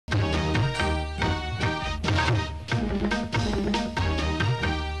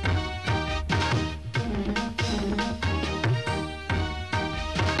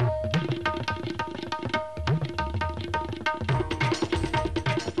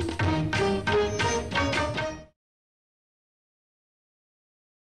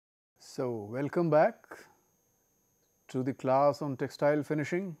So, welcome back to the class on textile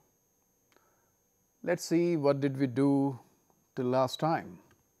finishing. Let us see what did we do till last time.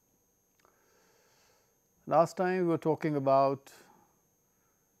 Last time we were talking about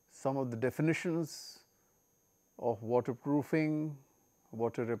some of the definitions of waterproofing,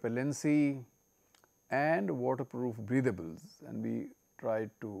 water repellency and waterproof breathables, and we tried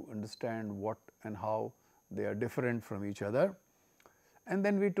to understand what and how they are different from each other. And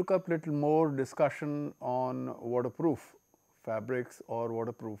then we took up little more discussion on waterproof fabrics or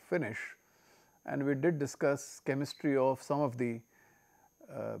waterproof finish, and we did discuss chemistry of some of the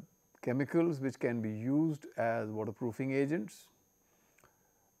chemicals which can be used as waterproofing agents,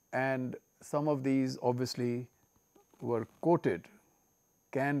 and some of these obviously were coated,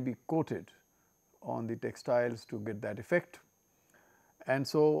 can be coated on the textiles to get that effect. And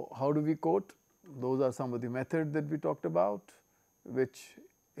so, how do we coat? Those are some of the methods that we talked about, which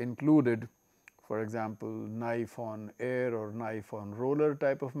included, for example, knife on air or knife on roller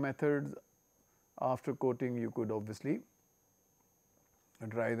type of methods. After coating, you could obviously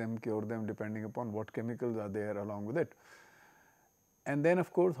dry them, cure them, depending upon what chemicals are there along with it. And then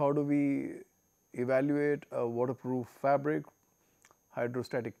of course, how do we evaluate a waterproof fabric?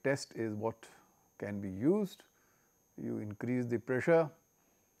 Hydrostatic test is what can be used. You increase the pressure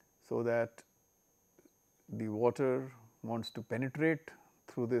so that the water wants to penetrate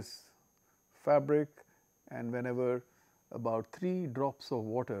through this fabric, and whenever about 3 drops of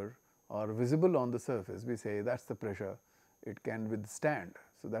water are visible on the surface, we say that is the pressure it can withstand.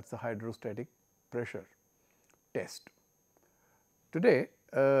 So, that is the hydrostatic pressure test. Today,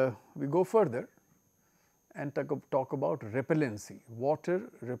 we go further and talk about repellency, water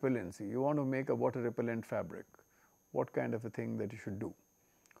repellency. You want to make a water repellent fabric, what kind of a thing that you should do.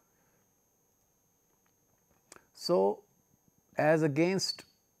 So, as against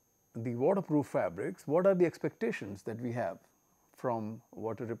the waterproof fabrics, what are the expectations that we have from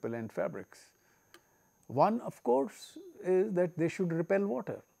water repellent fabrics? One, of course, is that they should repel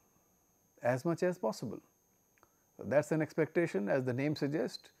water as much as possible. That is an expectation, as the name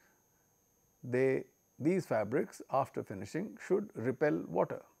suggests. These fabrics after finishing should repel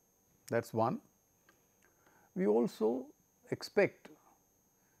water. That is one. We also expect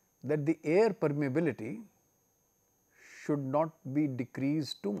that the air permeability should not be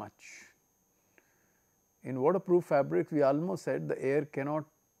decreased too much. In waterproof fabrics, we almost said the air cannot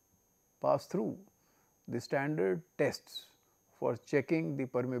pass through. The standard tests for checking the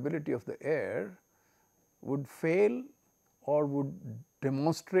permeability of the air would fail or would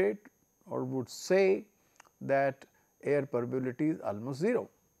demonstrate or would say that air permeability is almost 0.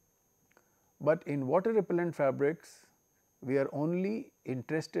 But in water repellent fabrics, we are only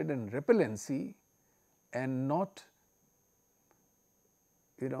interested in repellency and not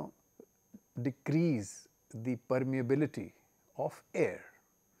decrease the permeability of air.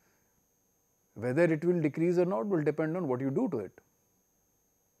 Whether it will decrease or not will depend on what you do to it.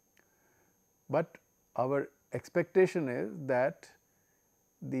 But our expectation is that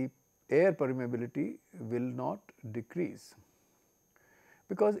the air permeability will not decrease,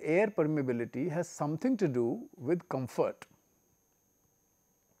 because air permeability has something to do with comfort.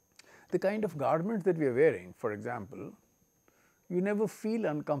 The kind of garments that we are wearing, for example, you never feel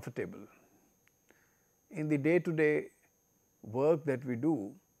uncomfortable. In the day-to-day work that we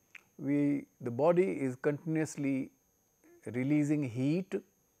do, the body is continuously releasing heat,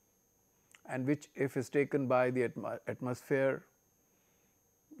 and which if is taken by the atmosphere,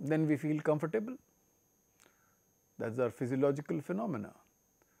 then we feel comfortable. That is our physiological phenomena.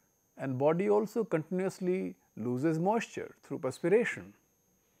 And body also continuously loses moisture through perspiration,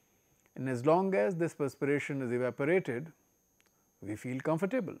 and as long as this perspiration is evaporated, we feel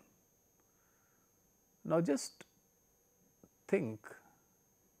comfortable. Now, just think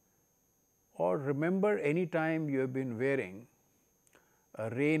or remember any time you have been wearing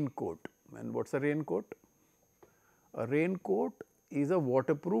a raincoat. And what is a raincoat? A raincoat is a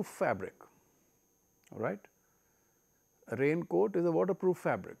waterproof fabric, all right. A raincoat is a waterproof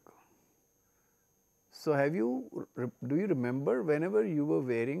fabric. So, do you remember whenever you were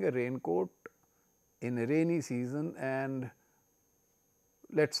wearing a raincoat in a rainy season, and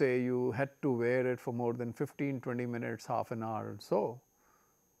let us say you had to wear it for more than 15-20 minutes, half an hour or so,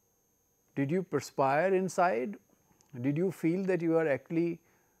 did you perspire inside? Did you feel that you are actually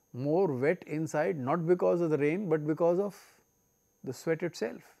more wet inside, not because of the rain, but because of the sweat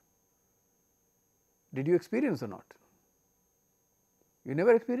itself? Did you experience or not? You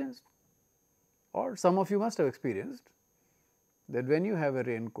never experienced? Or some of you must have experienced that when you have a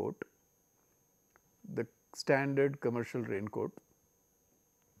raincoat, the standard commercial raincoat,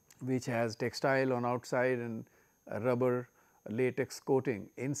 which has textile on outside and a rubber latex coating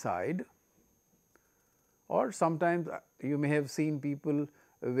inside, or sometimes you may have seen people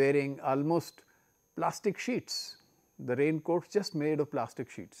wearing almost plastic sheets, the raincoats just made of plastic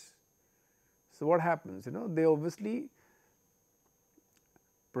sheets. So, what happens? They obviously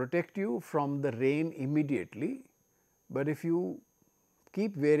protect you from the rain immediately, but if you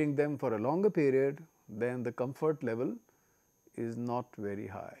keep wearing them for a longer period, then the comfort level is not very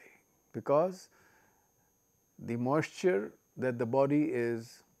high, because the moisture that the body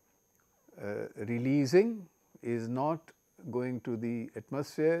is releasing is not going to the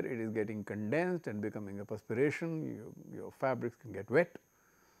atmosphere, it is getting condensed and becoming a perspiration, your fabrics can get wet,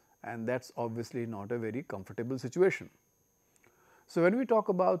 and that is obviously not a very comfortable situation. So, when we talk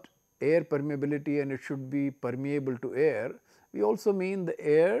about air permeability and it should be permeable to air, we also mean the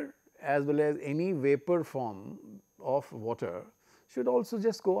air as well as any vapor form of water should also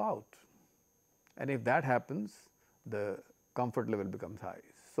just go out, and if that happens, the comfort level becomes high.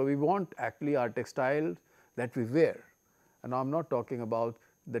 So, we want actually our textiles that we wear, and I am not talking about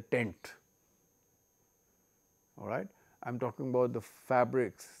the tent, all right. I am talking about the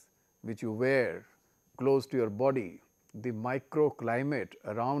fabrics which you wear close to your body. The microclimate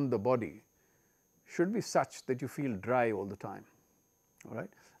around the body should be such that you feel dry all the time, all right.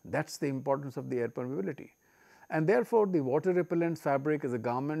 That is the importance of the air permeability, and therefore, the water repellent fabric as a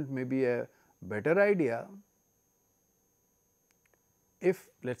garment may be a better idea if,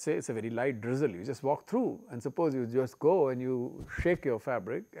 let us say, it is a very light drizzle, you just walk through, and suppose you just go and you shake your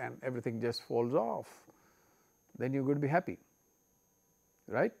fabric and everything just falls off, then you are going to be happy,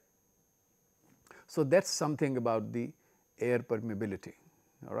 right. So, that is something about the air permeability,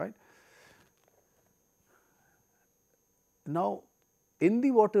 all right. Now, in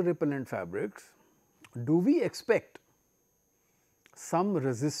the water repellent fabrics, do we expect some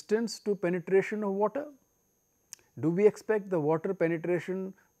resistance to penetration of water? Do we expect the water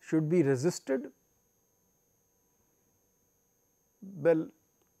penetration should be resisted? Well,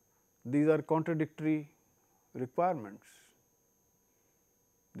 these are contradictory requirements.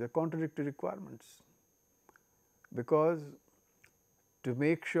 They are contradictory requirements, because to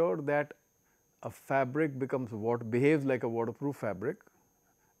make sure that a fabric behaves like a waterproof fabric,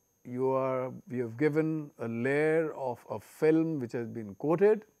 you have given a layer of a film which has been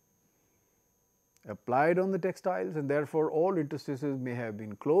coated, applied on the textiles, and therefore, all interstices may have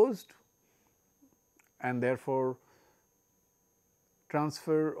been closed, and therefore,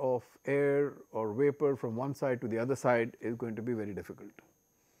 transfer of air or vapor from one side to the other side is going to be very difficult.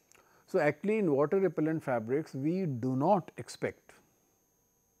 So, actually in water repellent fabrics, we do not expect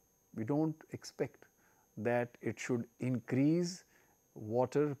that it should increase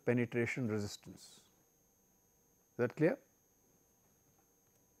water penetration resistance. Is that clear?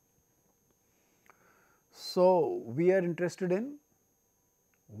 So, we are interested in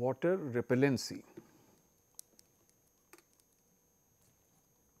water repellency.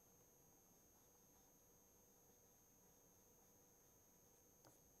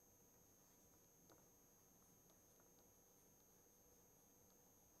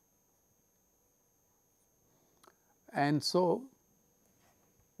 And so,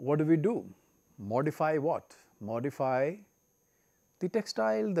 what do? Modify what? Modify the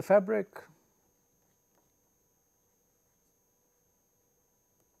textile, the fabric.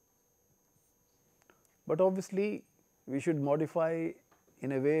 But obviously, we should modify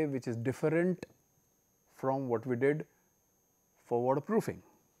in a way which is different from what we did for waterproofing.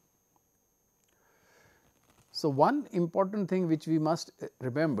 So, one important thing which we must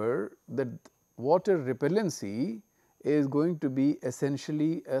remember, that water repellency is going to be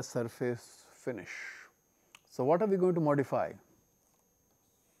essentially a surface finish. So, what are we going to modify?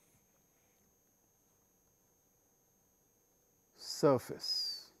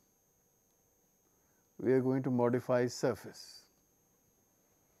 Surface. We are going to modify surface.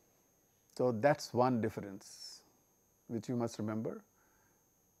 So, that is one difference which you must remember,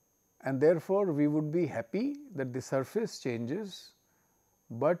 and therefore, we would be happy that the surface changes,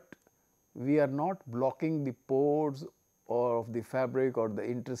 but we are not blocking the pores of the fabric or the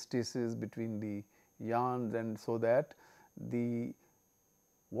interstices between the yarns, and so that the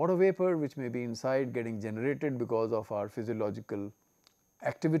water vapor which may be inside getting generated because of our physiological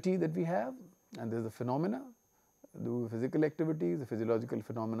activity that we have, and there is a phenomena, the physical activity, the physiological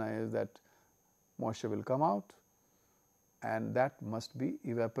phenomena is that moisture will come out and that must be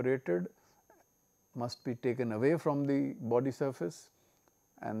evaporated, must be taken away from the body surface,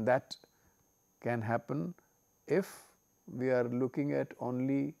 and that can happen if we are looking at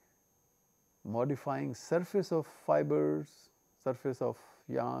only modifying surface of fibers, surface of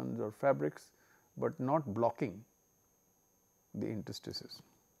yarns or fabrics, but not blocking the interstices.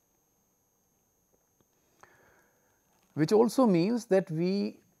 Which also means that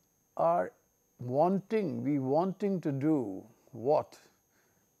we are wanting to do what?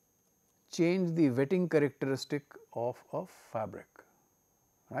 Change the wetting characteristic of a fabric,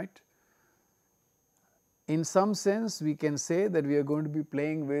 right. In some sense, we can say that we are going to be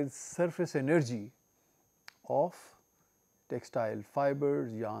playing with surface energy of textile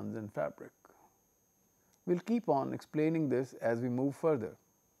fibers, yarns and fabric. We will keep on explaining this as we move further.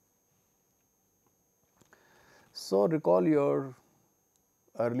 So, recall your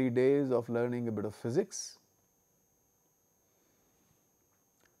early days of learning a bit of physics.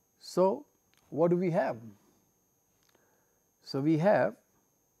 So, what do we have? So, we have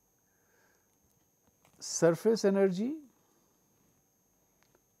surface energy,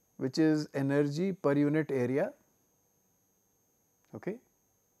 which is energy per unit area, okay,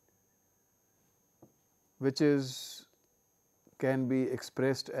 which is can be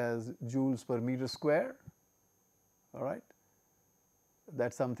expressed as joules per meter square, all right.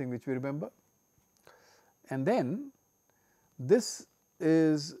 That is something which we remember. And then this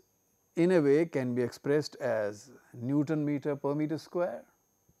is in a way can be expressed as Newton meter per meter square,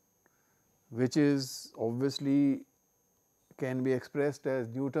 which is obviously can be expressed as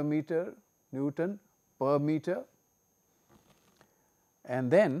Newton per meter. And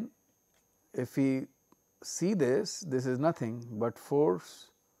then if we see this is nothing but force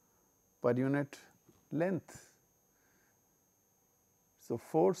per unit length. So,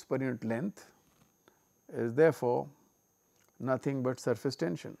 force per unit length is therefore nothing but surface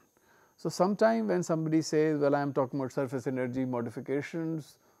tension. So, sometime when somebody says, well, I am talking about surface energy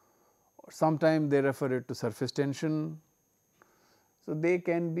modifications, or sometime they refer it to surface tension. So, they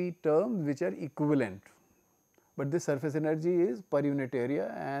can be terms which are equivalent, but this surface energy is per unit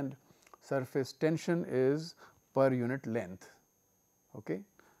area and surface tension is per unit length, okay,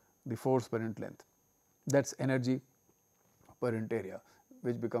 the force per unit length, that is energy per unit area,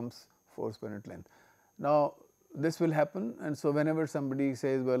 which becomes force per unit length. Now, this will happen, and so whenever somebody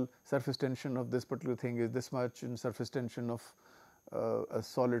says, well, surface tension of this particular thing is this much and surface tension of a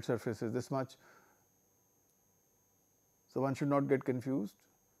solid surface is this much. So, one should not get confused,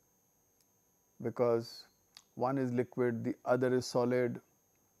 because one is liquid, the other is solid,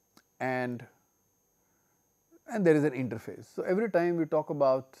 and there is an interface. So, every time we talk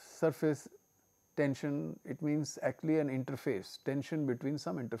about surface tension, it means actually an interface, tension between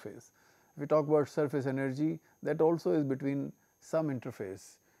some interface. If we talk about surface energy, that also is between some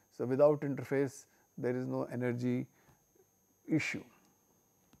interface. So, without interface, there is no energy issue.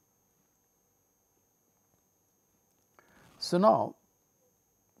 So, now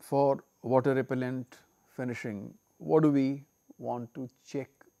for water repellent finishing, what do we want to check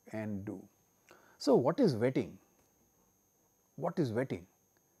and do? So, what is wetting? What is wetting?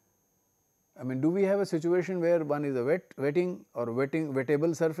 I mean, do we have a situation where one is a wetting or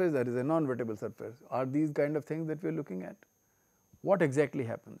wettable surface, there is a non-wettable surface? Are these kind of things that we are looking at? What exactly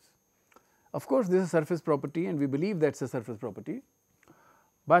happens? Of course, this is a surface property and we believe that is a surface property,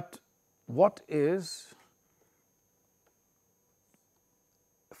 but what is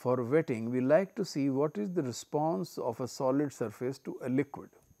for wetting? We like to see what is the response of a solid surface to a liquid.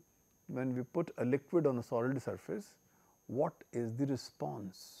 When we put a liquid on a solid surface, what is the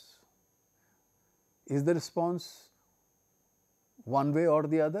response? Is the response one way or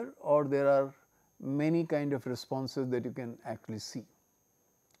the other, or there are many kind of responses that you can actually see?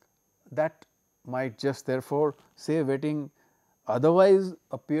 That might just therefore say wetting otherwise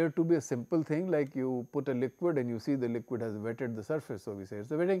appear to be a simple thing, like you put a liquid and you see the liquid has wetted the surface, so we say it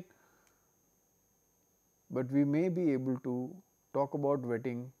is a wetting. But we may be able to talk about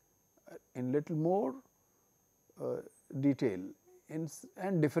wetting in little more detail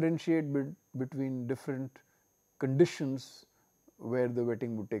and differentiate between different conditions where the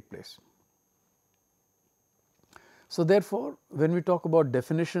wetting would take place. So, therefore, when we talk about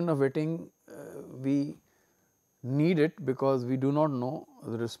definition of wetting, we need it because we do not know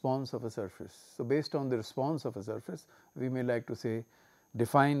the response of a surface. So, based on the response of a surface, we may like to say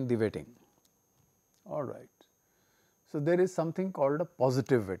define the wetting. All right. So, there is something called a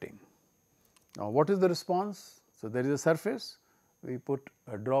positive wetting. Now, what is the response? So, there is a surface, we put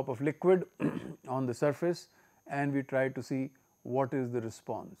a drop of liquid on the surface and we try to see what is the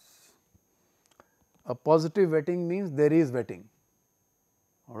response. A positive wetting means there is wetting,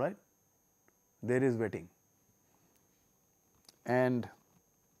 all right, there is wetting. And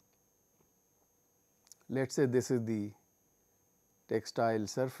let us say this is the textile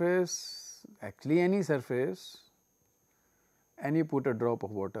surface, actually any surface, and you put a drop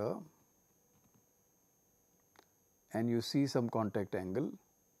of water and you see some contact angle,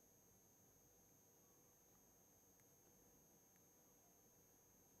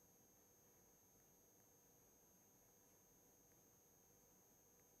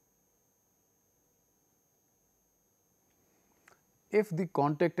 if the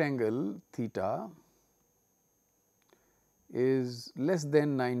contact angle theta is less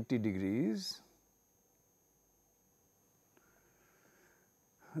than 90 degrees,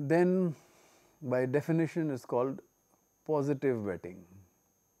 then by definition is called positive wetting,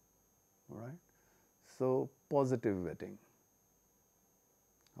 all right. So, positive wetting,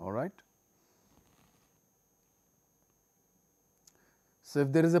 all right. So,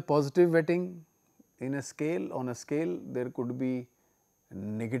 if there is a positive wetting in a scale, on a scale there could be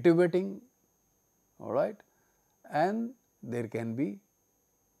negative wetting, all right, and there can be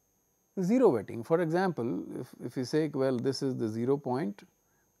zero wetting. For example, if you say, well, this is the 0 point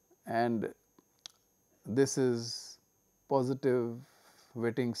and this is positive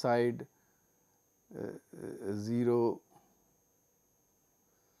wetting side 0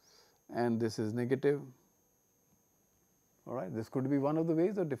 and this is negative, all right. This could be one of the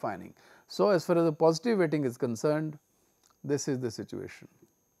ways of defining. So, as far as the positive wetting is concerned, this is the situation.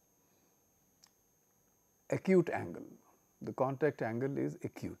 Acute angle, the contact angle is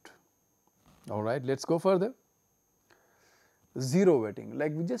acute, all right. Let us go further. Zero wetting,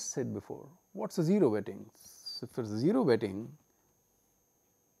 like we just said before. What is a zero wetting? So, for zero wetting,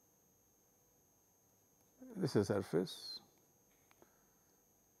 this is surface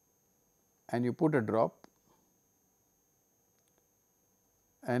and you put a drop,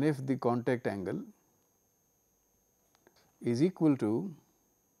 and if the contact angle is equal to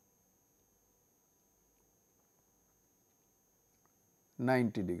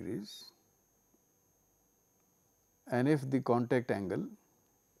 90 degrees, and if the contact angle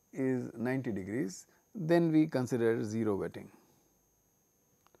is 90 degrees, then we consider zero wetting.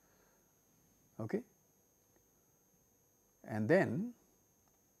 Okay. And then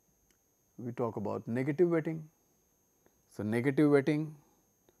we talk about negative wetting. So, negative wetting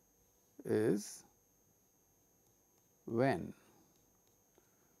is when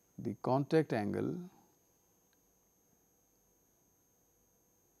the contact angle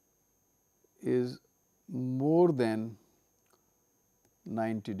is more than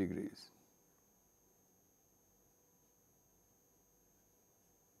 90 degrees.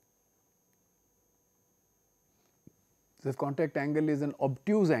 So, if contact angle is an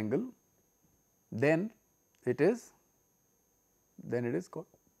obtuse angle, then it is called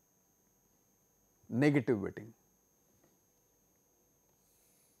negative wetting,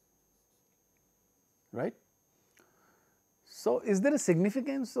 right. So, is there a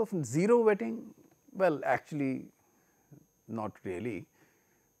significance of zero wetting? Well, actually not really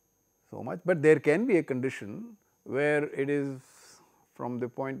so much, but there can be a condition where it is from the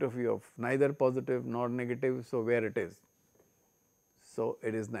point of view of neither positive nor negative. So, where it is. So,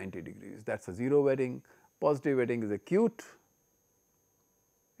 it is 90 degrees, that is a zero wetting. Positive wetting is acute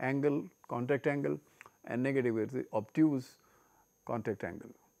angle, contact angle, and negative is the obtuse contact angle.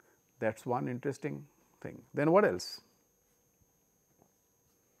 That is one interesting thing. Then what else?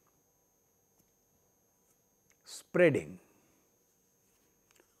 Spreading.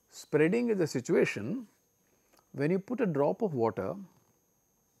 Spreading is a situation when you put a drop of water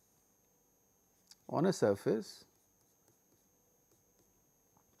on a surface,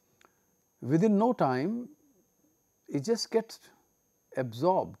 within no time it just gets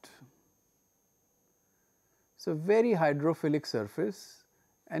absorbed. So, very hydrophilic surface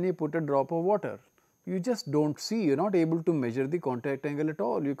and you put a drop of water, you just do not see, you are not able to measure the contact angle at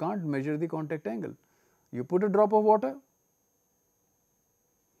all, you cannot measure the contact angle. You put a drop of water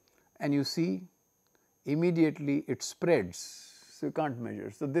and you see immediately it spreads, so you cannot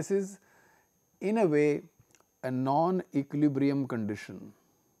measure. So, this is in a way a non-equilibrium condition.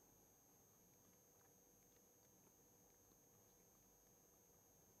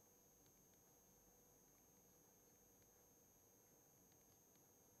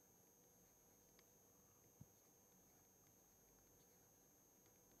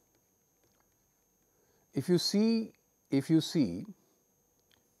 If you see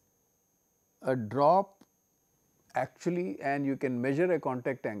a drop actually and you can measure a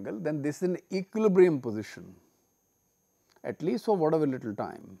contact angle, then this is an equilibrium position, at least for whatever little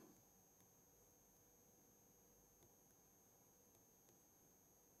time.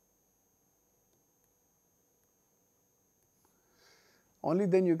 Only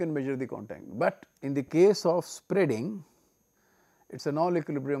then you can measure the contact. But in the case of spreading, It is a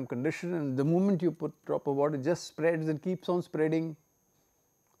non-equilibrium condition, and the moment you put drop of water, it just spreads and keeps on spreading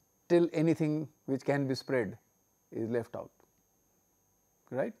till anything which can be spread is left out,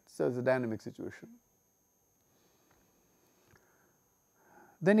 right. So, it is a dynamic situation.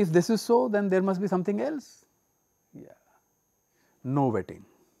 Then if this is so, then there must be something else. Yeah, no wetting.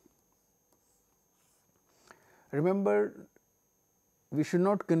 Remember, we should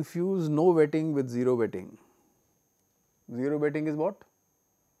not confuse no wetting with zero wetting. Zero wetting is what?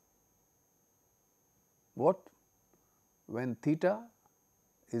 What? When theta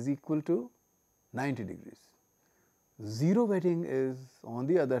is equal to 90 degrees. Zero wetting is, on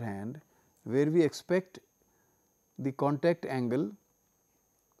the other hand, where we expect the contact angle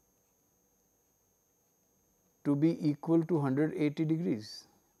to be equal to 180 degrees.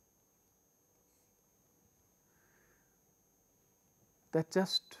 That is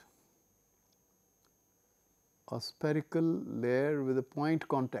just a spherical layer with a point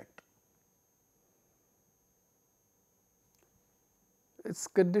contact. Its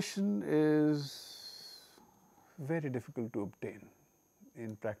condition is very difficult to obtain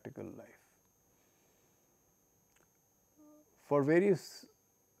in practical life. For various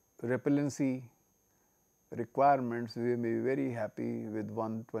repellency requirements, we may be very happy with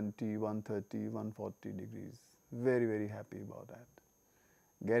 120, 130, 140 degrees, very happy about that.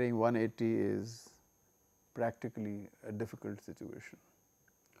 Getting 180 is practically a difficult situation.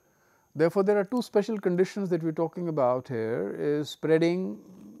 Therefore, there are two special conditions that we are talking about here, is spreading,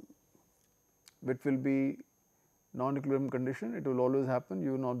 which will be non-equilibrium condition. It will always happen,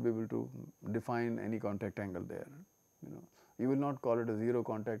 you will not be able to define any contact angle there, you will not call it a zero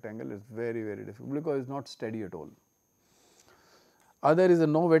contact angle, it is very difficult because it is not steady at all. Other is a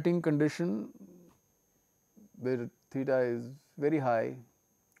no wetting condition where theta is very high,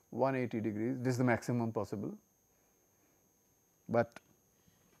 180 degrees, this is the maximum possible, but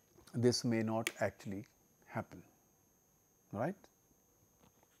this may not actually happen, right.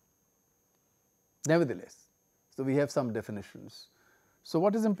 Nevertheless, so we have some definitions. So,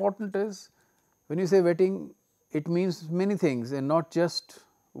 what is important is, when you say wetting, it means many things and not just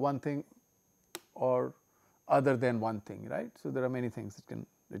one thing or other than one thing, right. So, there are many things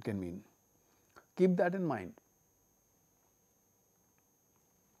it can mean. Keep that in mind.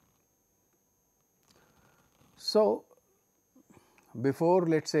 So, before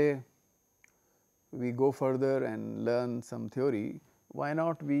let us say we go further and learn some theory, why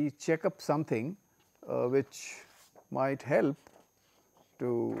not we check up something which might help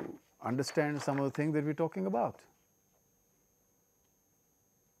to understand some of the things that we are talking about.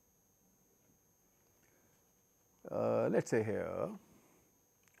 Let us say here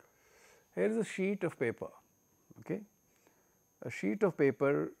is a sheet of paper, okay. A sheet of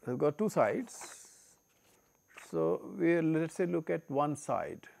paper has got two sides. So, we will let us say look at one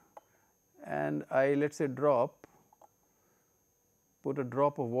side, and I let us say put a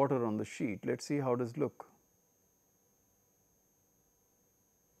drop of water on the sheet. Let us see how does it look.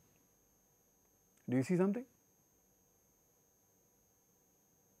 Do you see something?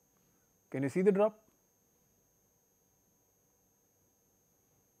 Can you see the drop?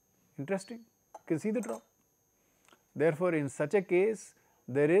 Interesting. You can see the drop. Therefore, in such a case,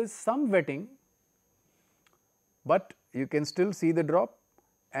 there is some wetting, but you can still see the drop.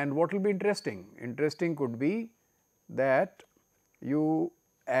 And what will be interesting? Interesting could be that you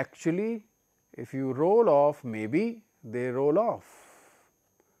actually, if you roll off, maybe they roll off,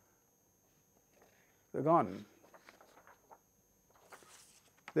 they are gone,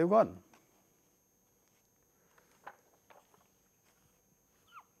 they have gone.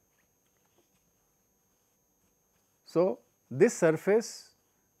 So, this surface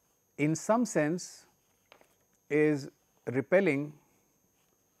in some sense is repelling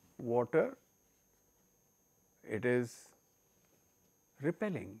water, it is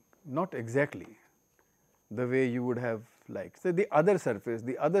repelling, not exactly the way you would have liked. So, the other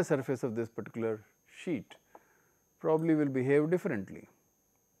surface of this particular sheet probably will behave differently.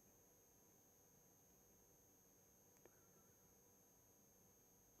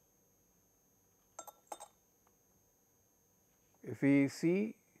 If we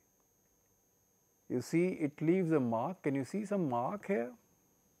see, you see it leaves a mark. Can you see some mark here?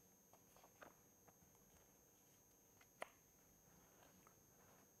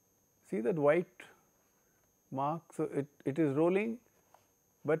 See that white mark? So, it is rolling,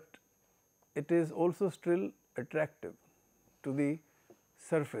 but it is also still attractive to the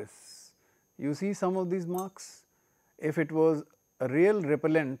surface. You see some of these marks? If it was a real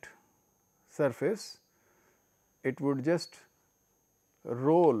repellent surface, it would just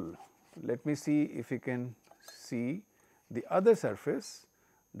roll. Let me see if you can see. the other surface,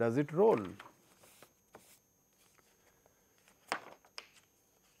 does it roll?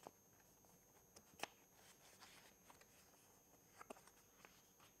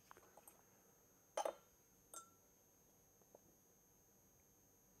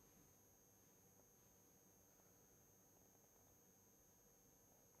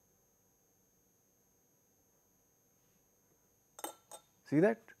 See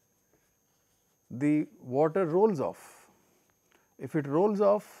that? The water rolls off. If it rolls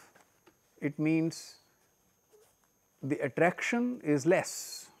off, it means the attraction is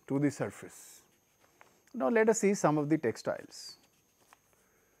less to the surface. Now, let us see some of the textiles.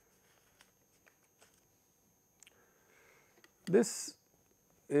 This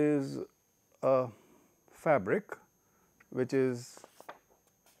is a fabric which is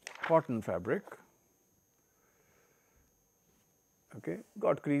cotton fabric. Okay,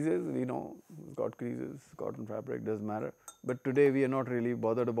 got creases, we know got creases, cotton fabric does not matter, but today we are not really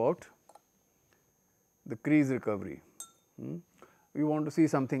bothered about the crease recovery. We want to see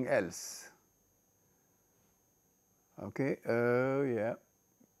something else. Okay, yeah,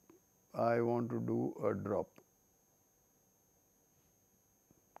 I want to do a drop.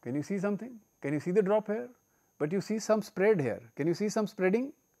 Can you see something? Can you see the drop here? But you see some spread here. Can you see some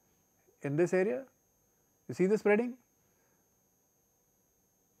spreading in this area? You see the spreading?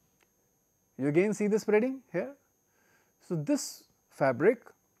 You again see the spreading here. So, this fabric,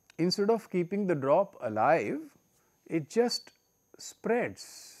 instead of keeping the drop alive, it just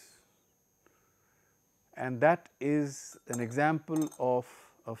spreads, and that is an example of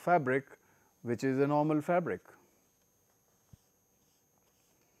a fabric which is a normal fabric.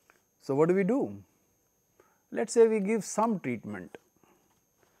 So, what do? Let us say we give some treatment.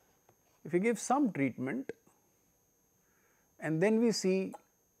 If we give some treatment and then we see,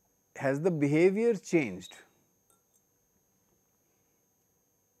 has the behavior changed?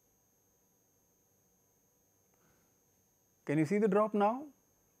 Can you see the drop now?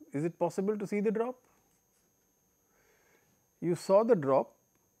 Is it possible to see the drop? You saw the drop.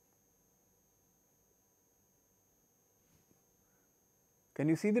 Can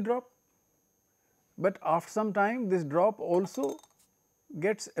you see the drop? But after some time this drop also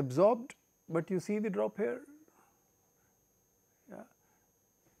gets absorbed, but you see the drop here. Yeah.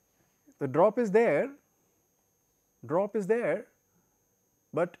 The drop is there,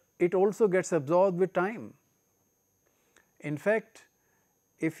 but it also gets absorbed with time. In fact,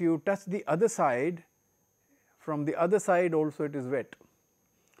 if you touch the other side, from the other side also it is wet.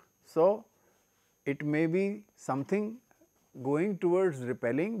 So, it may be something going towards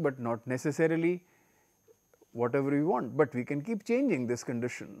repelling, but not necessarily whatever we want, but we can keep changing this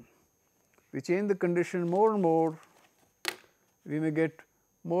condition. We change the condition more and more, we may get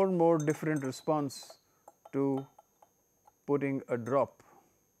more and more different response to putting a drop.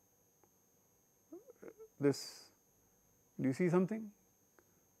 This, do you see something?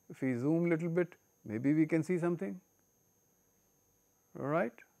 If we zoom little bit, maybe we can see something, all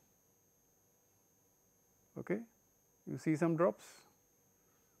right. Okay. You see some drops.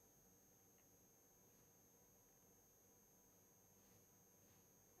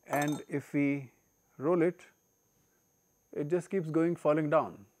 And if we roll it, it just keeps going falling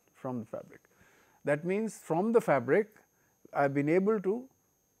down from the fabric. That means from the fabric I have been able to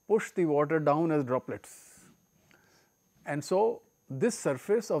push the water down as droplets. And so, this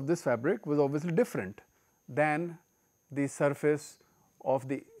surface of this fabric was obviously different than the surface of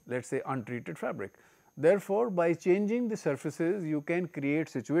the, let us say, untreated fabric. Therefore, by changing the surfaces you can create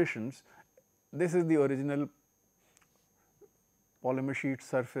situations. This is the original polymer sheet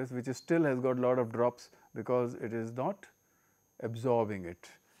surface, which is still has got a lot of drops because it is not absorbing it.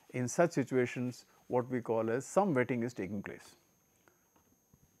 In such situations, what we call as some wetting is taking place.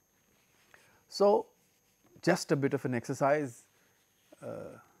 So, just a bit of an exercise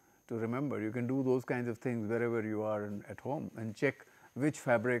to remember. You can do those kinds of things wherever you are at home and check which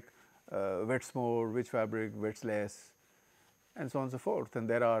fabric wets more, which fabric wets less, and so on and so forth. And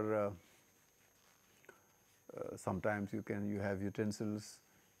there are sometimes you have utensils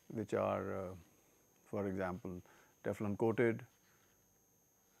which are for example Teflon coated,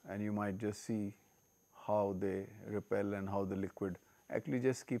 and you might just see how they repel and how the liquid actually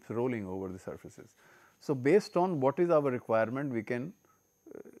just keeps rolling over the surfaces. So, based on what is our requirement, we can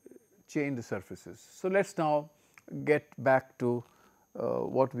change the surfaces. So, let us now get back to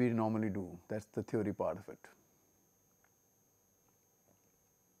what we normally do, that is the theory part of it.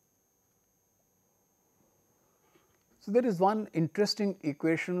 So, there is one interesting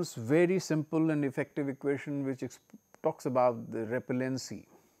equations, very simple and effective equation which talks about the repellency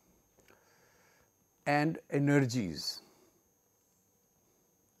and energies.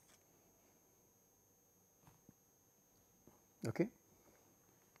 Okay.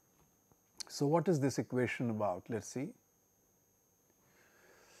 So, what is this equation about? Let us see.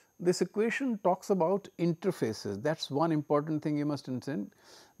 This equation talks about interfaces. That is one important thing you must understand.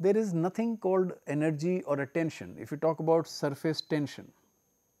 There is nothing called energy or a tension if you talk about surface tension.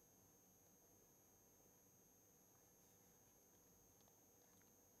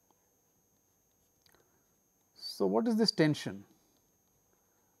 So, what is this tension?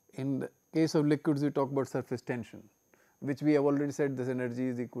 In the case of liquids, we talk about surface tension, which we have already said this energy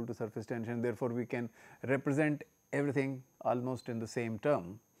is equal to surface tension. Therefore, we can represent everything almost in the same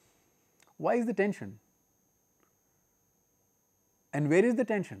term. Why is the tension? And where is the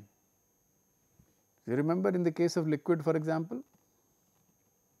tension? You remember in the case of liquid, for example,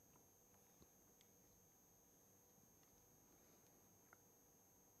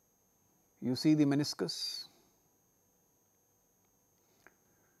 you see the meniscus.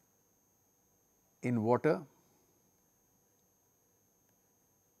 In water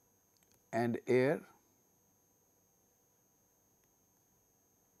and air,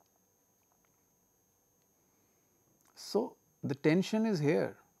 so the tension is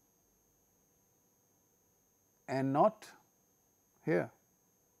here and not here,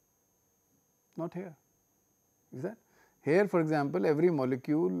 not here, is that? Here, for example, every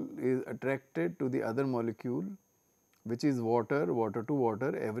molecule is attracted to the other molecule, which is water, water to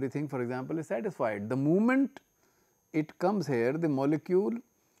water, everything, for example, is satisfied. The moment it comes here, the molecule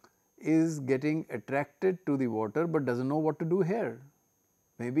is getting attracted to the water, but does not know what to do here.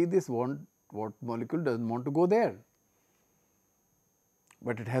 Maybe this what molecule does not want to go there,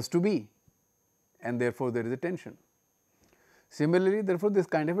 but it has to be, and therefore, there is a tension. Similarly, therefore, this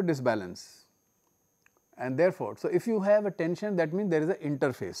kind of a disbalance, and therefore, so if you have a tension, that means there is an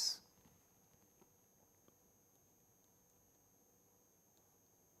interface.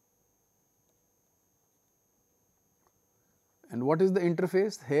 And what is the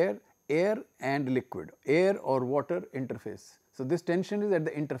interface? Here, air and liquid, air or water interface. So, this tension is at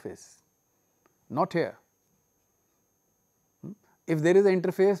the interface, not here. If there is an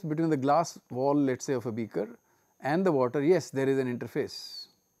interface between the glass wall, let us say, of a beaker and the water, yes, there is an interface.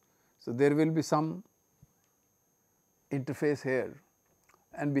 So, there will be some interface here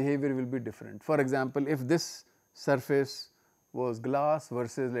and behavior will be different. For example, if this surface was glass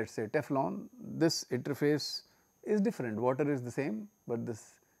versus let us say Teflon, this interface is different. Water is the same, but the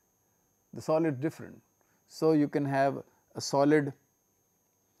solid is different. So, you can have a solid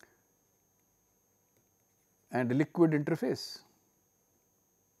and a liquid interface.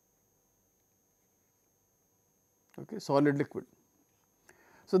 Okay, solid liquid.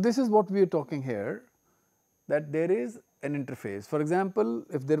 So, this is what we are talking here, that there is an interface. For example,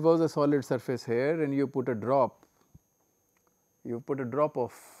 if there was a solid surface here and you put a drop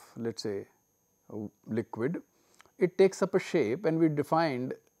of let us say a liquid, it takes up a shape and we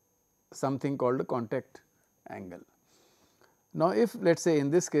defined something called a contact angle. Now, if let us say in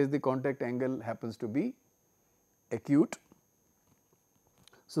this case the contact angle happens to be acute,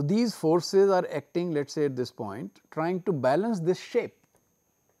 so these forces are acting let us say at this point trying to balance this shape,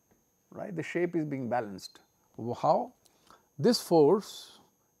 right. The shape is being balanced. How? This force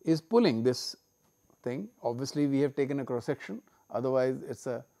is pulling this thing. Obviously, we have taken a cross section, otherwise it is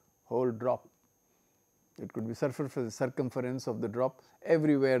a whole drop. It could be surface circumference of the drop,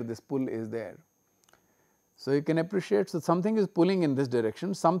 everywhere this pull is there. So, you can appreciate, so something is pulling in this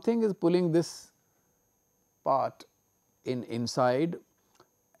direction, something is pulling this part inside,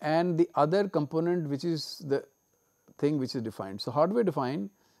 and the other component which is the thing which is defined. So, how do we define?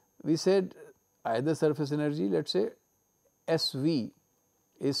 We said either surface energy, let us say SV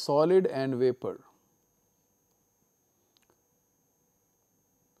is solid and vapor.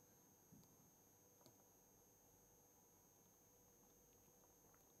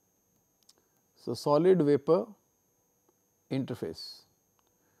 So, solid vapor interface,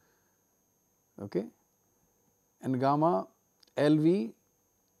 okay, and gamma LV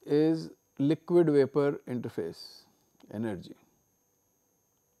is liquid vapor interface energy.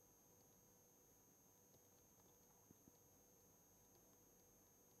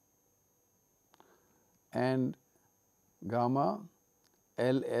 And gamma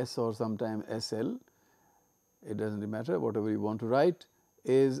LS or sometime SL, it does not matter, whatever you want to write,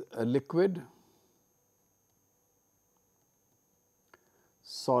 is a liquid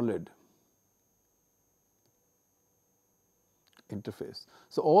solid interface.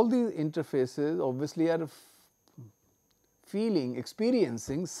 So, all these interfaces obviously are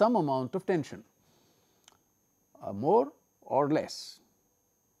experiencing some amount of tension, more or less,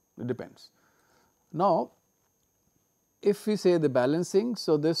 it depends. Now, if we say the balancing,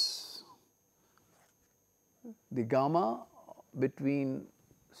 so this the gamma between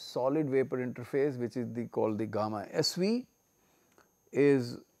solid vapor interface, which is called the gamma SV,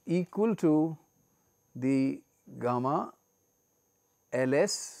 is equal to the gamma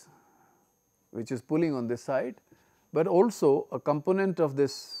LS, which is pulling on this side, but also a component of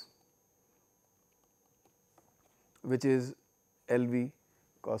this, which is LV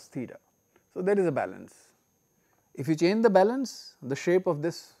cos theta. So, there is a balance. If you change the balance, the shape of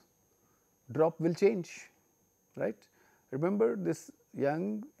this drop will change, right. Remember, this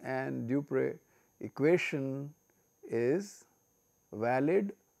Young and Dupre equation is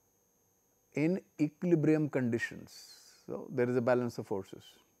valid in equilibrium conditions. So, there is a balance of forces.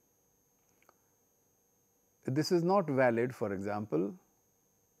 This is not valid, for example,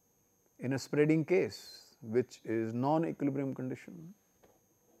 in a spreading case, which is non-equilibrium condition.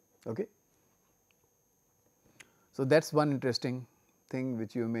 Okay. So, that is one interesting thing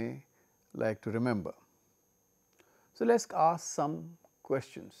which you may like to remember. So, let us ask some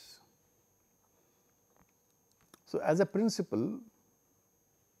questions. So, as a principle,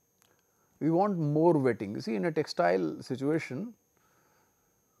 we want more wetting. You see, in a textile situation,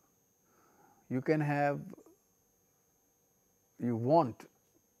 you can have, you want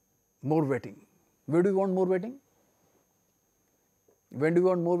more wetting. Where do you want more wetting? When do you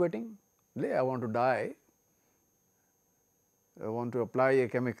want more wetting? I want to dye, I want to apply a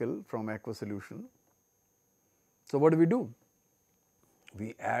chemical from aqueous solution. So, what do?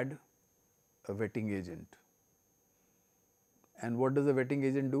 We add a wetting agent. And what does the wetting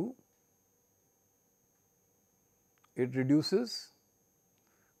agent do? It reduces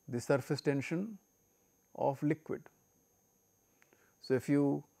the surface tension of liquid. So, if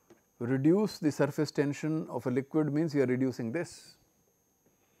you reduce the surface tension of a liquid, means you are reducing this.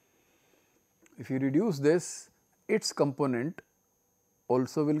 If you reduce this, its component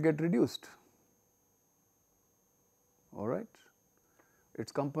also will get reduced, all right.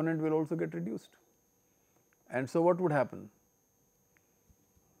 Its component will also get reduced. And so, what would happen?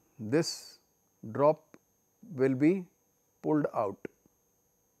 This drop will be pulled out,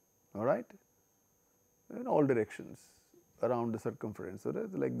 all right, in all directions around the circumference. So,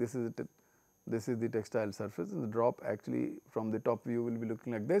 that like this is the textile surface, and the drop actually from the top view will be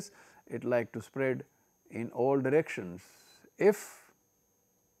looking like this. It like to spread in all directions if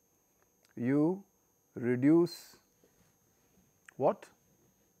you reduce what?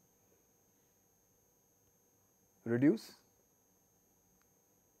 Reduce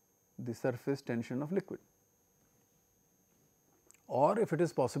the surface tension of liquid, or if it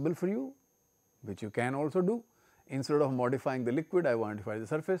is possible for you, which you can also do, instead of modifying the liquid, I modify the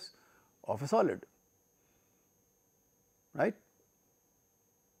surface of a solid, right.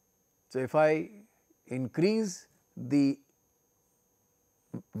 So, if I increase the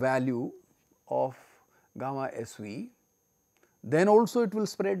value of gamma SV, then also it will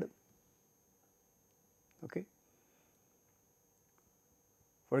spread. Okay.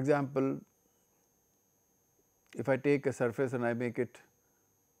 For example, if I take a surface and I make it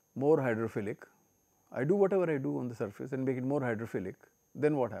more hydrophilic, I do whatever I do on the surface and make it more hydrophilic,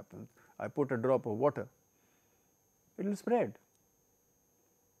 then what happens? I put a drop of water, it will spread,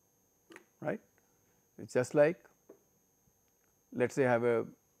 right. It is just like, let us say I have a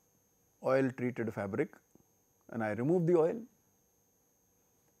oil treated fabric and I remove the oil,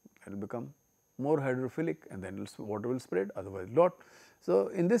 it will become more hydrophilic and then water will spread, otherwise not. So,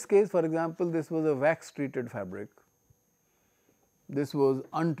 in this case, for example, this was a wax treated fabric, this was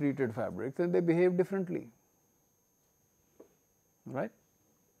untreated fabrics, and they behave differently, right.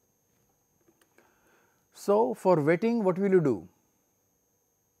 So, for wetting, what will you do?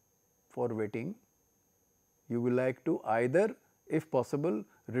 For wetting, you will like to either, if possible,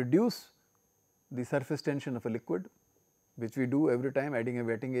 reduce the surface tension of a liquid, which we do every time adding a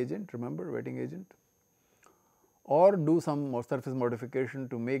wetting agent, remember wetting agent, or do some more surface modification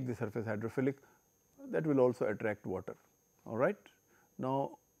to make the surface hydrophilic, that will also attract water, all right.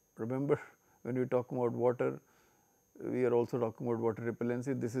 Now, remember, when we talk about water, we are also talking about water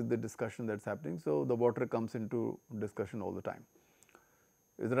repellency. This is the discussion that is happening. So, the water comes into discussion all the time,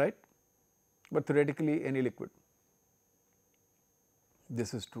 is that right? But theoretically any liquid,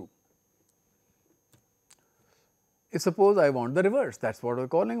 this is true. If suppose I want the reverse, that is what we are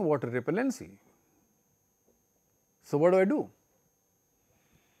calling water repellency. So, what do?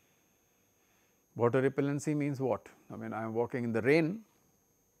 Water repellency means what? I mean, I am walking in the rain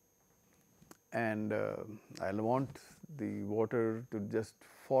and I will want the water to just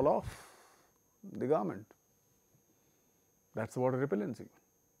fall off the garment. That is water repellency,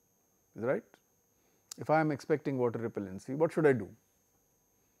 is right. If I am expecting water repellency, what should I do?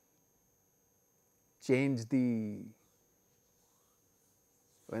 Change the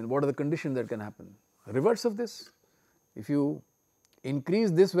And what are the conditions that can happen? Reverse of this, if you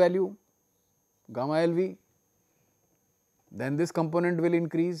increase this value gamma LV, then this component will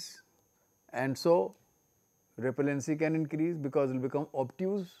increase, and so repellency can increase because it will become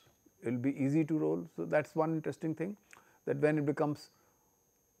obtuse, it will be easy to roll. So, that is one interesting thing, that when it becomes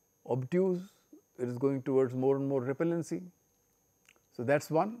obtuse, it is going towards more and more repellency. So, that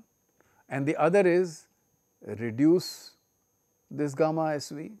is one, and the other is reduce this gamma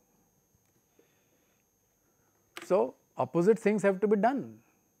SV. So, opposite things have to be done.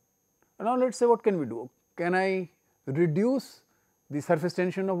 Now, let us say what can we do? Can I reduce the surface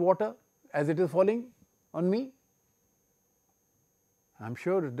tension of water as it is falling on me? I am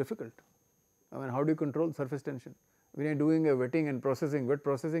sure it is difficult. I mean, how do you control surface tension? When you are doing a wetting and processing, wet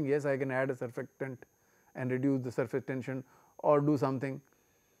processing, yes, I can add a surfactant and reduce the surface tension, or do something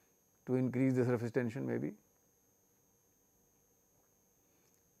to increase the surface tension maybe.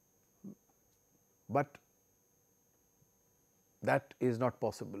 But that is not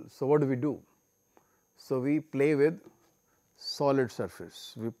possible. So, what do we do? So, we play with solid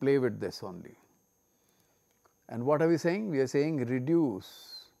surface, we play with this only. And what are we saying? We are saying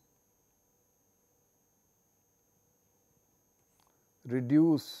reduce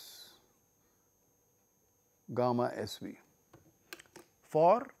gamma SV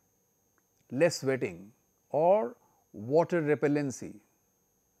for less wetting or water repellency.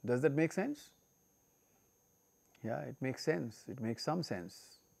 Does that make sense? Yeah, it makes sense, it makes some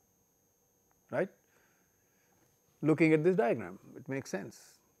sense, right? Looking at this diagram, it makes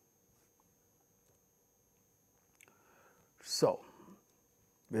sense. So,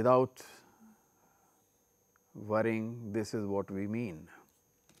 without worrying, this is what we mean.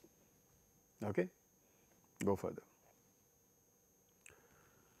 Okay? Go further.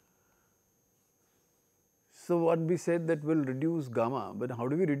 So, what we said that will reduce gamma, but how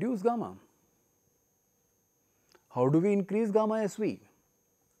do we reduce gamma? How do we increase gamma SV?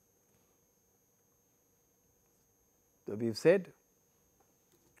 So, we have said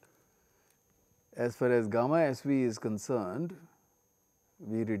as far as gamma SV is concerned,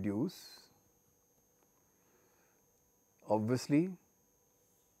 we reduce. Obviously,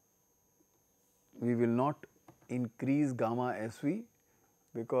 we will not increase gamma SV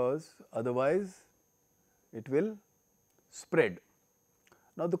because otherwise it will spread.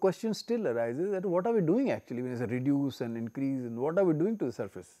 Now, the question still arises that what are we doing actually when it is a reduce and increase, and what are we doing to the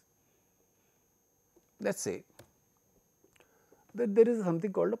surface? Let us say that there is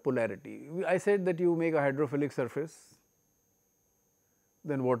something called a polarity. I said that you make a hydrophilic surface,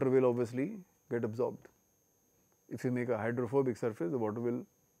 then water will obviously get absorbed. If you make a hydrophobic surface, the water will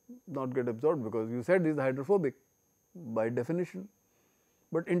not get absorbed because you said it is hydrophobic by definition.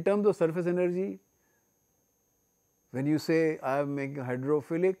 But in terms of surface energy, when you say I am making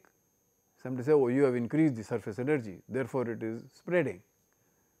hydrophilic, somebody say, oh, you have increased the surface energy, therefore it is spreading.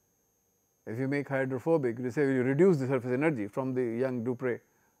 If you make hydrophobic, you say you reduce the surface energy from the Young-Dupre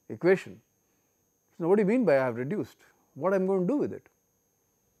equation. So, what do you mean by I have reduced? What I am going to do with it?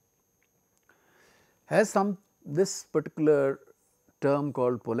 This particular term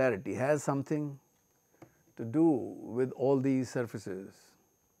called polarity has something to do with all these surfaces.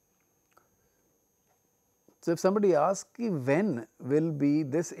 So, if somebody asks when will be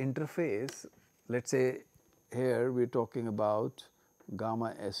this interface, let us say here we are talking about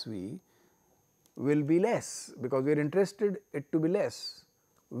gamma SV will be less, because we are interested it to be less.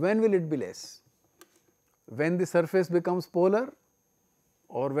 When will it be less? When the surface becomes polar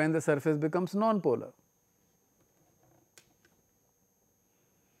or when the surface becomes non-polar?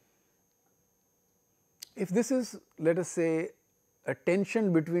 If this is, let us say, a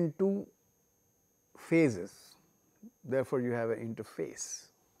tension between two phases, therefore, you have an interface,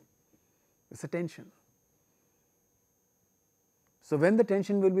 it is a tension. So, when the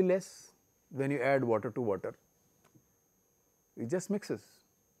tension will be less? When you add water to water, it just mixes.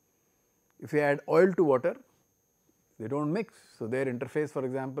 If you add oil to water, they do not mix. So, their interface, for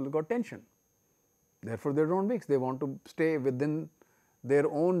example, got tension, therefore, they do not mix, they want to stay within their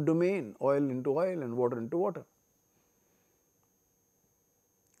own domain, oil into oil and water into water,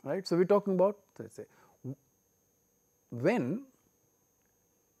 right. So, we are talking about, let us say, when,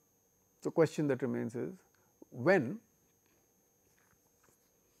 the question that remains is, when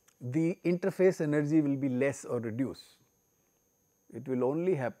the interface energy will be less or reduce. It will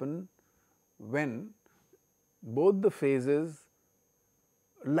only happen when both the phases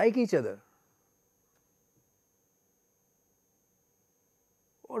like each other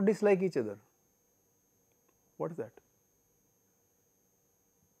or dislike each other. What is that?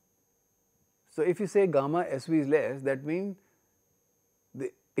 So, if you say gamma SV is less, that means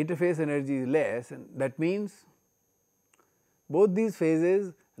interface energy is less, and that means both these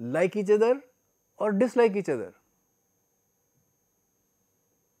phases like each other or dislike each other.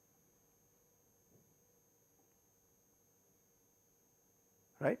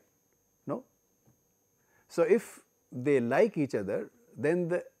 Right? No? So, if they like each other, then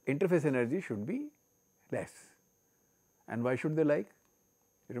the interface energy should be less. And why should they like?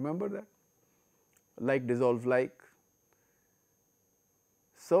 You remember that? Like dissolves like.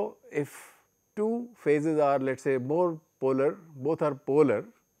 So, if two phases are, let us say, more polar, both are polar,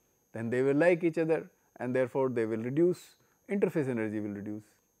 then they will like each other, and therefore, they will reduce, interface energy will reduce.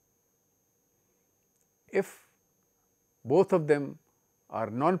 If both of them are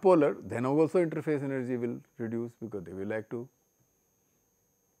non-polar, then also interface energy will reduce, because they will like to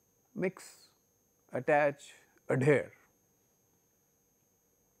mix, attach, adhere.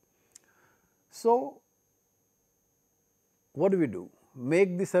 So, what do?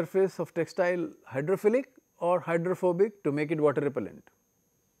 Make the surface of textile hydrophilic or hydrophobic to make it water repellent?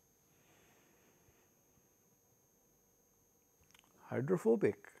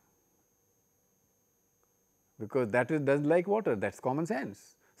 Hydrophobic, because that does like water, that is common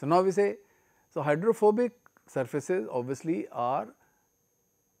sense. So, now we say, so hydrophobic surfaces obviously are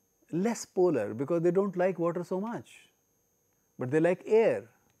less polar, because they do not like water so much, but they like air.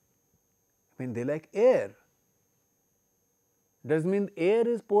 I mean, they like air. Does it mean air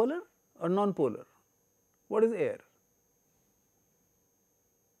is polar or non-polar? What is air?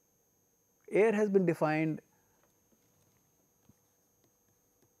 Air has been defined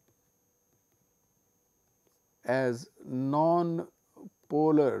as non-polar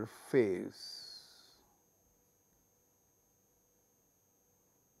phase.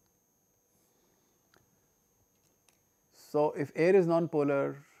 So, if air is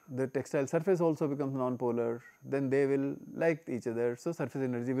non-polar, the textile surface also becomes non-polar, then they will like each other. So, surface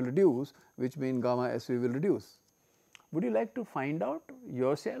energy will reduce, which means gamma SV will reduce. Would you like to find out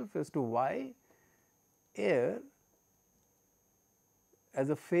yourself as to why air as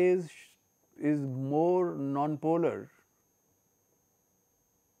a phase is more non-polar?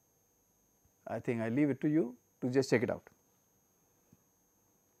 I think I leave it to you to just check it out.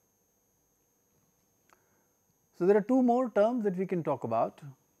 So, there are two more terms that we can talk about: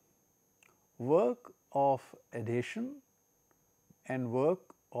 work of adhesion and work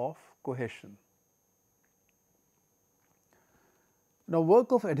of cohesion. Now,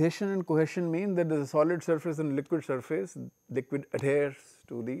 work of adhesion and cohesion mean that there is a solid surface and liquid surface, liquid adheres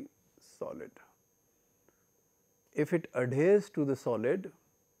to the solid. If it adheres to the solid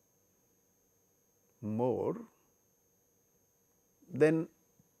more, then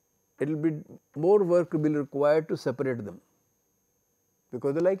it will be more work will be required to separate them,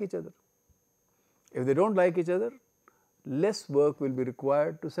 because they like each other. If they do not like each other, less work will be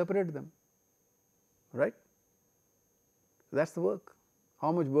required to separate them, right? That is the work.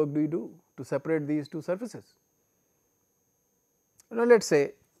 How much work do you do to separate these two surfaces? Now, let us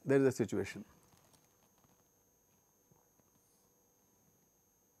say there is a situation.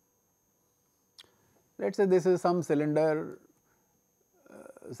 Let us say this is some cylinder,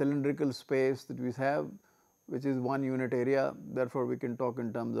 cylindrical space that we have, which is 1 unit area. Therefore, we can talk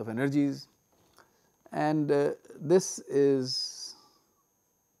in terms of energies, and this is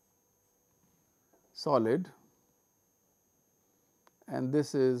solid and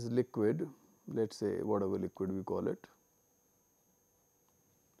this is liquid, let us say whatever liquid we call it.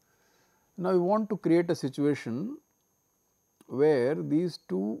 Now, we want to create a situation where these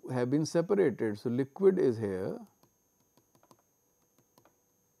two have been separated. So, liquid is here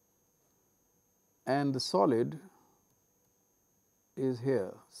and the solid is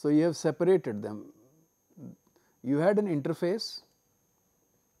here. So, you have separated them. You had an interface,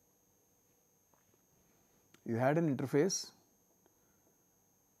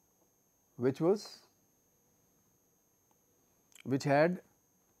 which had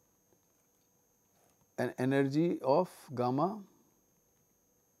an energy of gamma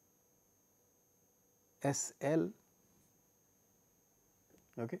SL,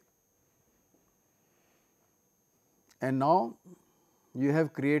 okay. And now you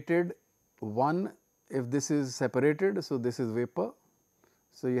have created one, if this is separated, so this is vapor.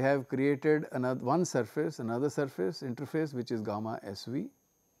 So, you have created another one surface, another surface interface which is gamma SV,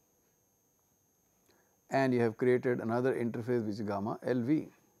 and you have created another interface which is gamma LV.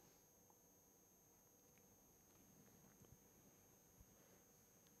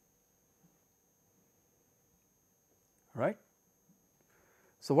 Right.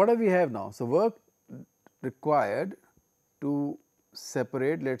 So, what do we have now? So, work required to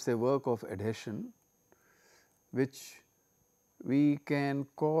separate, let us say work of adhesion, which we can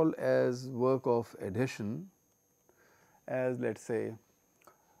call as work of adhesion as, let us say,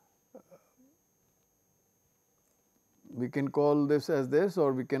 we can call this as this,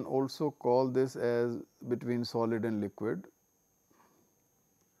 or we can also call this as between solid and liquid,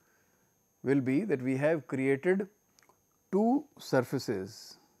 will be that we have created two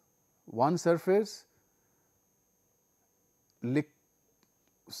surfaces, one surface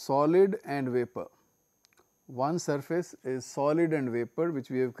solid and vapor. One surface is solid and vapor which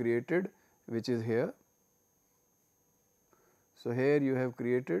we have created, which is here. So, here you have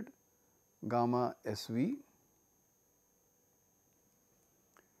created gamma SV,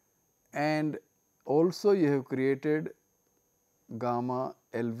 and also you have created gamma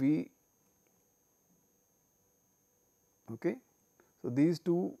LV. Okay. So, these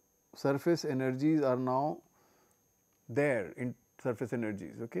two surface energies are now there in surface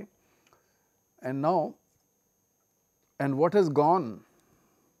energies. Okay. And now, and what has gone,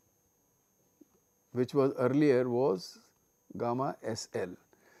 which was earlier, was gamma SL.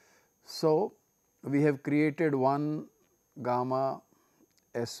 So, we have created one gamma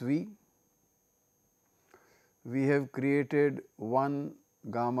SV, we have created one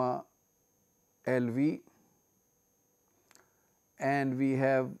gamma LV, and we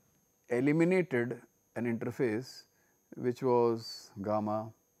have eliminated an interface which was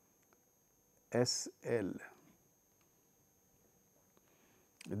gamma SL.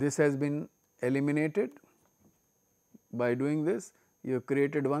 This has been eliminated. By doing this, you have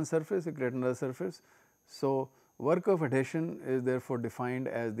created one surface, you create another surface. So, work of adhesion is therefore defined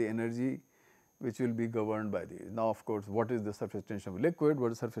as the energy which will be governed by these. Now, of course, what is the surface tension of a liquid,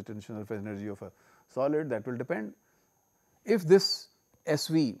 what is the surface tension surface energy of a solid, that will depend. If this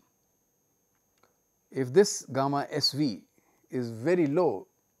SV, if this gamma SV is very low,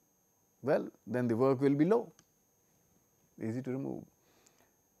 well, then the work will be low, easy to remove,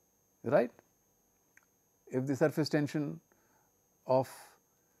 right. If the surface tension of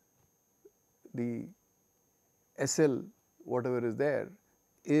the SL, whatever is there,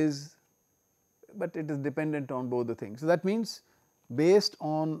 is, but it is dependent on both the things. So, that means based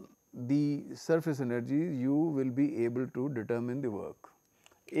on the surface energies, you will be able to determine the work.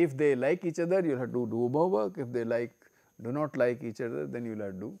 If they like each other, you will have to do more work. If they do not like each other, then you will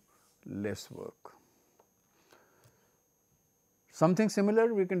have to do less work. Something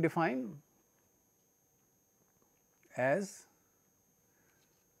similar we can define as,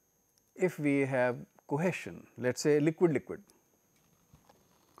 if we have cohesion, let us say liquid-liquid.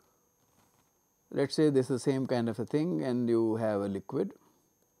 Let us say this is the same kind of a thing, and you have a liquid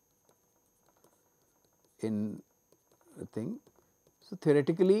in a thing. So,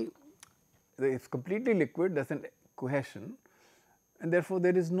 theoretically, it is completely liquid, that is an cohesion, and therefore,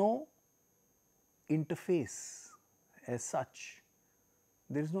 there is no interface as such,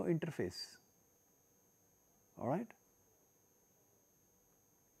 there is no interface, all right.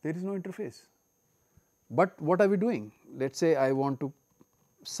 There is no interface, but what are we doing? Let us say I want to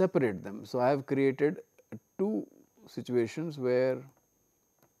separate them. So, I have created two situations where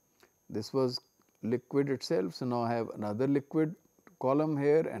this was liquid itself. So, now I have another liquid column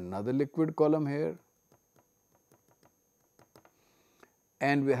here and another liquid column here,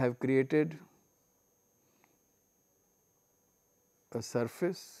 and we have created a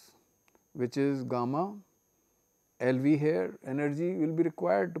surface which is gamma LV here. Energy will be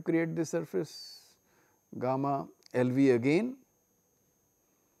required to create this surface, gamma LV again,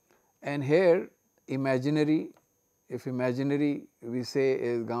 and here imaginary, if imaginary we say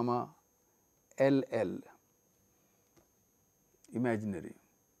is gamma LL, imaginary.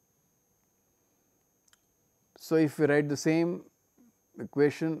 So, if we write the same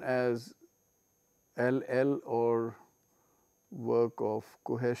equation as LL, or work of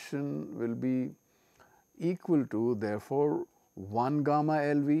cohesion will be equal to, therefore, 1 gamma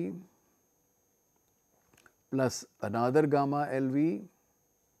LV plus another gamma LV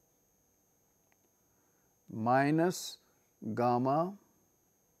minus gamma,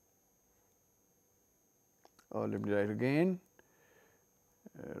 let me write again,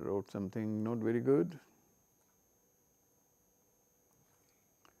 wrote something not very good,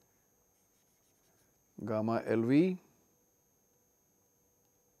 gamma LV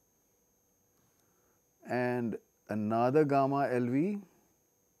and another gamma LV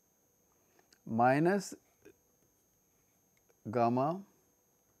minus gamma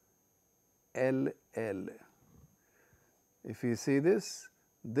LL. If you see this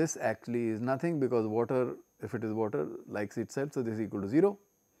actually is nothing, because water, if it is water, likes itself. So, this is equal to 0,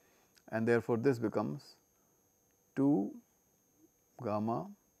 and therefore, this becomes 2 gamma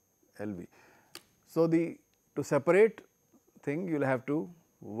LV. So, to separate thing you will have to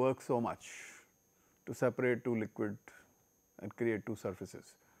work so much to separate two liquid and create two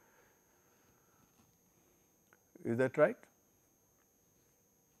surfaces. Is that right?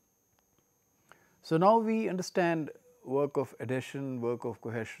 So, now we understand work of adhesion, work of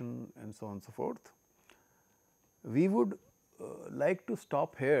cohesion and so on and so forth. We would like to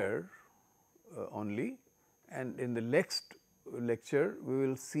stop here only, and in the next lecture we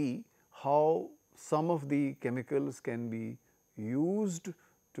will see how some of the chemicals can be used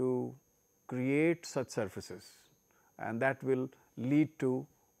to create such surfaces, and that will lead to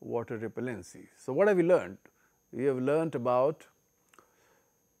water repellency. So, what have we learned? We have learnt about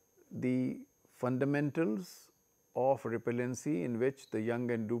the fundamentals of repellency, in which the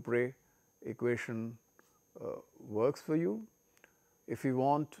Young and Dupre equation works for you. If you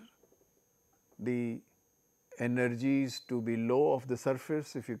want the energies to be low of the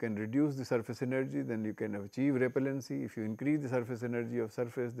surface, if you can reduce the surface energy, then you can achieve repellency. If you increase the surface energy of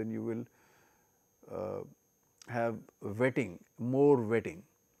surface, then you will have wetting, more wetting.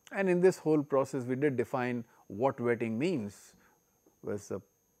 And in this whole process, we did define what wetting means. Was a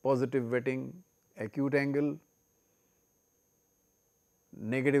positive wetting, acute angle,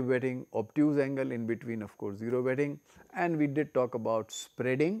 negative wetting, obtuse angle, in between of course 0 wetting, and we did talk about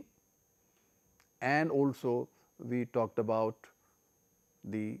spreading, and also we talked about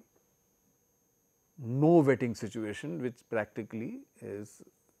the no wetting situation, which practically is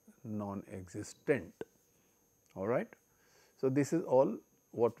non-existent. All right. So, this is all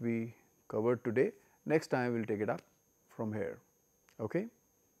what we covered today. Next time we will take it up from here. Okay.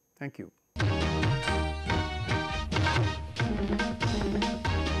 Thank you.